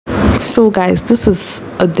So guys, this is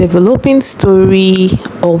a developing story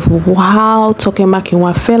of how Toke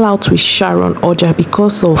Makinwa fell out with Sharon Ooja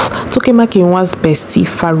because of Toke Makinwa's bestie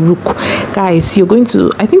Farouk. Guys, you're going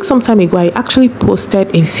to, I think some time ago I actually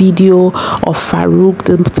posted a video of Farouk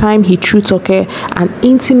the time he threw Toke an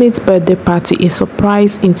intimate birthday party, a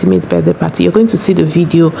surprise intimate birthday party. You're going to see the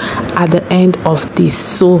video at the end of this,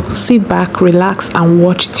 so sit back, relax and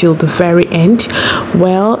watch till the very end.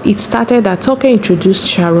 Well, it started that Toke introduced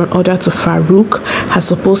Sharon Ooja to Farouk, her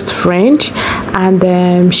supposed friend,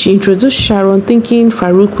 and she introduced Sharon thinking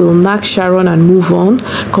Farouk will knock Sharon and move on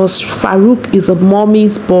because Farouk is a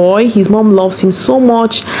mommy's boy. His mom loves him so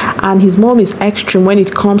much and his mom is extreme when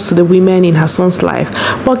it comes to the women in her son's life.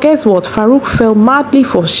 But guess what? Farouk fell madly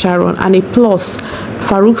for Sharon, and a plus,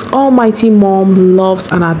 Farouk's almighty mom loves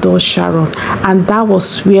and adores Sharon, and that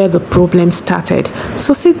was where the problem started.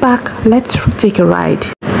 So sit back, let's take a ride.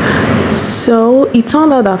 So it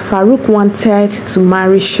turned out that Farouk wanted to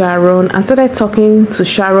marry Sharon and started talking to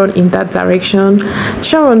Sharon in that direction.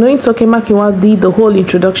 Sharon, knowing Toke Makinwa did the whole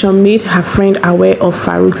introduction, made her friend aware of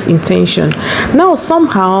Farouk's intention. Now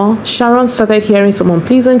somehow Sharon started hearing some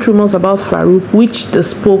unpleasant rumors about Farouk, which they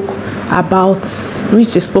spoke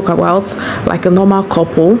about like a normal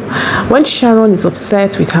couple. When Sharon is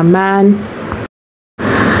upset with her man,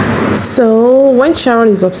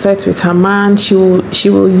 she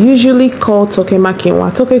will usually call Toke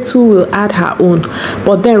Makinwa. Toke too will add her own,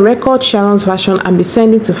 but then record Sharon's version and be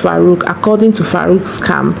sending to Farouk according to Farouk's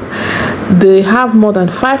camp. They have more than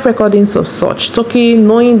 5 recordings of such. Toke,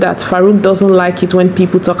 knowing that Farouk doesn't like it when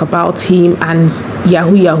people talk about him and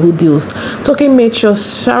Yahoo deals, Toke made sure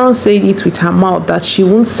Sharon said it with her mouth that she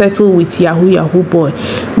won't settle with Yahoo boy.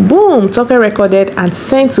 Boom! Toke recorded and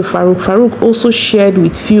sent to Farouk. Farouk also shared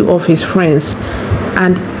with few of his friends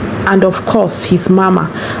and of course his mama.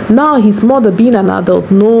 Now his mother, being an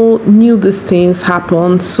adult, knew these things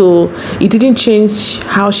happened, so it didn't change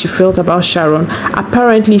how she felt about Sharon.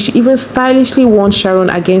 Apparently she even stylishly warned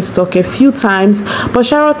Sharon against Toke a few times, but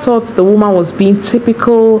Sharon thought the woman was being a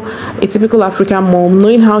typical African mom,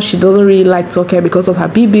 knowing how she doesn't really like Toke because of her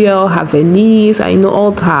BBL, her Venice,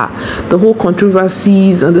 all the whole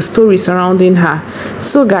controversies and the story surrounding her.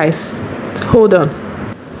 So guys, hold on.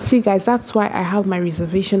 See guys, that's why I have my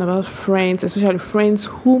reservation about friends, especially friends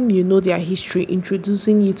whom you know their history,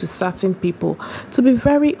 introducing you to certain people. To be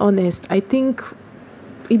very honest, I think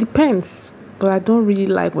it depends, but I don't really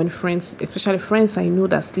like when friends, especially friends I know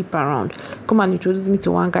that sleep around, come and introduce me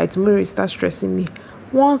to one guy, tomorrow it starts stressing me.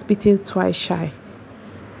 Once bitten, twice shy.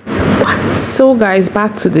 So guys,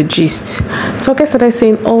 back to the gist. Toke started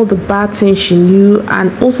saying all the bad things she knew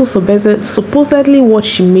and also supposedly what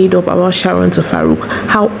she made up about Sharon to Farouk.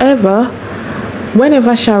 However,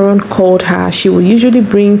 whenever Sharon called her, she would usually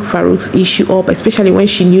bring Farouk's issue up, especially when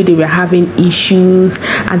she knew they were having issues,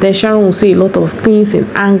 and then Sharon would say a lot of things in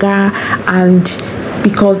anger. And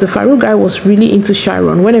because the Farouk guy was really into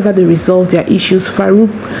Sharon, whenever they resolved their issues,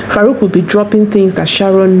 Farouk would be dropping things that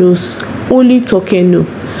Sharon knows only Toke knew.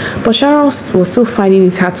 But Sharon was still finding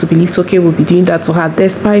it hard to believe Toke would be doing that to her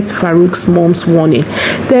despite Farouk's mom's warning.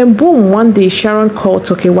 Then boom, one day Sharon called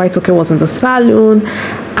Toke while Toke was in the salon,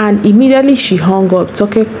 and immediately she hung up.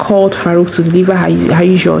 Toke called Farouk to deliver her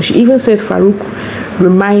usual. She even said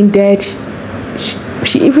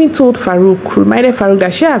she even told Farouk, reminded Farouk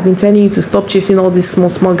that she had been telling you to stop chasing all these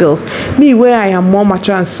small girls. Me, where I am more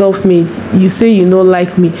mature and self-made, you say you don't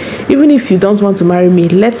like me. Even if you don't want to marry me,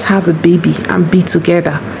 let's have a baby and be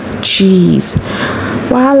together. Jeez.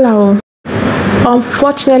 Wow.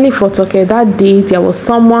 Unfortunately for Toke, that day there was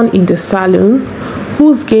someone in the salon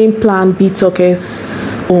whose game plan beat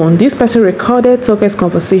Toke's own. This person recorded Toke's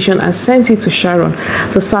conversation and sent it to Sharon.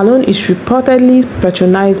 The salon is reportedly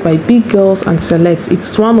patronized by big girls and celebs.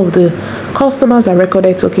 It's one of the customers that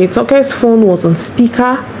recorded Toke. Toke's phone was on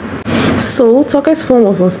speaker. So Toke's phone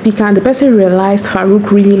was on speaker, and the person realized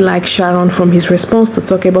Farouk really liked Sharon from his response to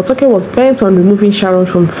Toke, but Toke was bent on removing Sharon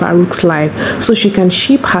from Farouk's life so she can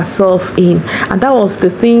ship herself in, and that was the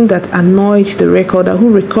thing that annoyed the recorder,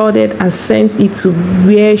 who recorded and sent it to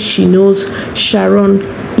where she knows Sharon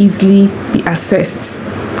easily be accessed.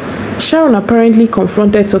 Sharon apparently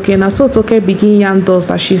confronted Toke, and so Toke began yarn us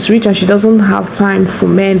that she's rich and she doesn't have time for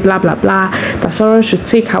men, blah blah blah, that Sharon should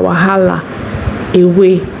take her wahala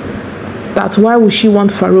away. That's why would she want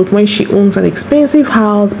Farouk when she owns an expensive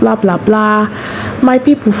house, blah blah blah. My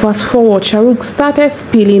people, fast forward, Farouk started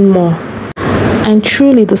spilling more. And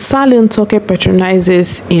truly, the salon Toke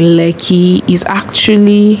patronizes in Lekki is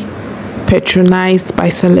actually patronized by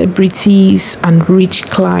celebrities and rich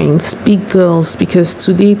clients, big girls, because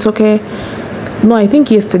today Toke No, I think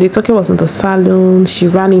yesterday Toke was in the salon. She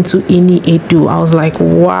ran into Ini Edo. I was like,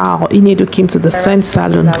 wow, Ini Edo came to the same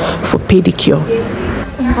salon for pedicure.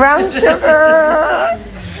 Brown sugar.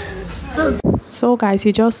 So guys,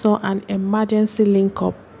 you just saw an emergency link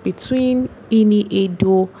up between Ini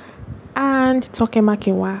Edo and Toke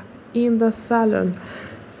Makinwa in the salon.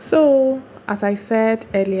 So as I said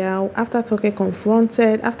earlier, after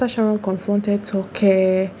Sharon confronted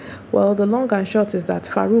Toke, well, the long and short is that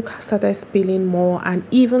Farouk started spilling more, and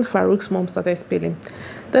even Farouk's mom started spilling.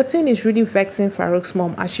 The thing is really vexing Farouk's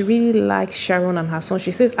mom, as she really likes Sharon and her son.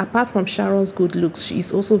 She says apart from Sharon's good looks, she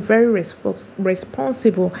is also very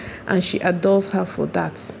responsible, and she adores her for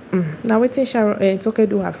that. Now waiting Sharon and Toke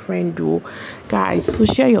do her friend do, guys. So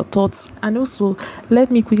share your thoughts, and also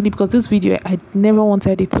let me quickly, because this video I never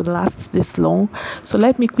wanted it to last this long, so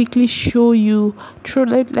let me quickly show you.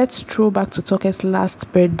 Let's throw back to Toke's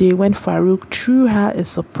last birthday when Farouk threw her a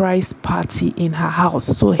surprise party in her house.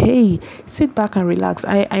 So hey, sit back and relax.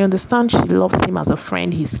 I understand she loves him as a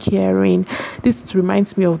friend. He's caring. This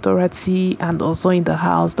reminds me of Dorothy, and also in the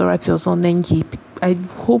house Dorothy also Nengi. I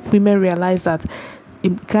hope women realize that a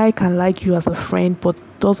guy can like you as a friend but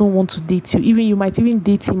doesn't want to date you. Even you might even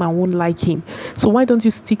date him and won't like him. So why don't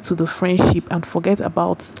you stick to the friendship and forget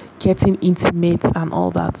about getting intimate and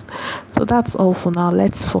all that? So that's all for now.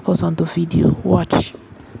 Let's focus on the video. Watch.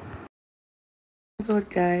 God,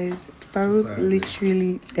 guys, Farouk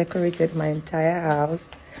literally decorated my entire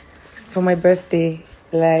house for my birthday.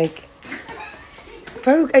 Like,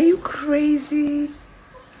 Farouk, are you crazy?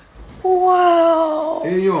 Wow.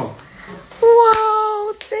 Hey, yo.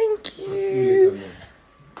 Wow, thank you.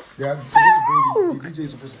 They are supposed to bring the DJ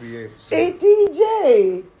is supposed to be here. So A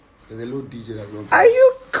DJ? there's a little DJ that's not. Are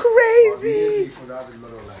you crazy?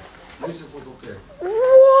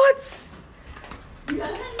 What?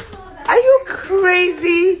 Are you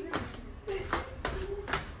crazy?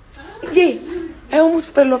 Yeah, I almost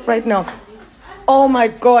fell off right now. Oh my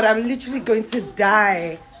God, I'm literally going to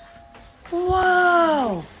die.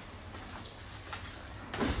 Wow.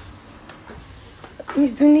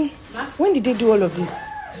 Miss Duni, when did they do all of this?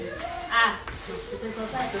 It's a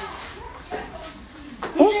surprise.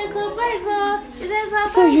 It's a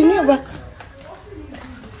surprise. So you knew about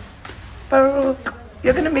Farouk,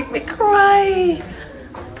 you're gonna make me cry.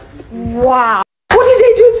 Wow. What did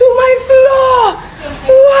they do to my floor?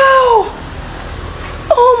 Wow.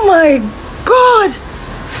 Oh my God.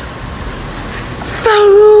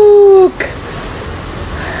 Farouk.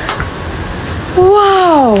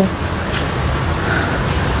 Wow.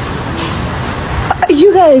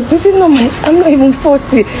 You guys, this is not I'm not even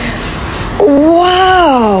 40.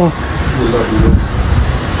 Wow.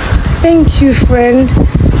 Thank you, friend.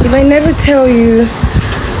 If I never tell you,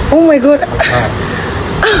 oh my God.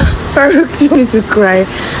 Farouk, you want me to cry.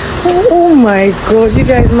 Oh my God, you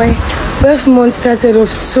guys, my birth month started off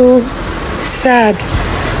so sad.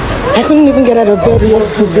 I couldn't even get out of bed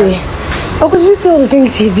yesterday. Oh, could you see all the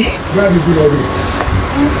things he did? I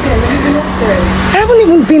haven't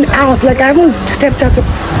even been out, like I haven't stepped out of...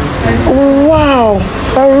 Wow,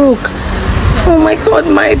 Farouk. Oh my God,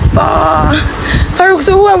 my bar. Farouk,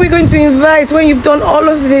 so who are we going to invite when you've done all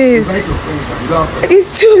of this?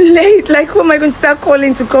 It's too late. Like, who am I going to start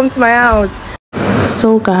calling to come to my house?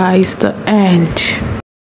 So guys, the end.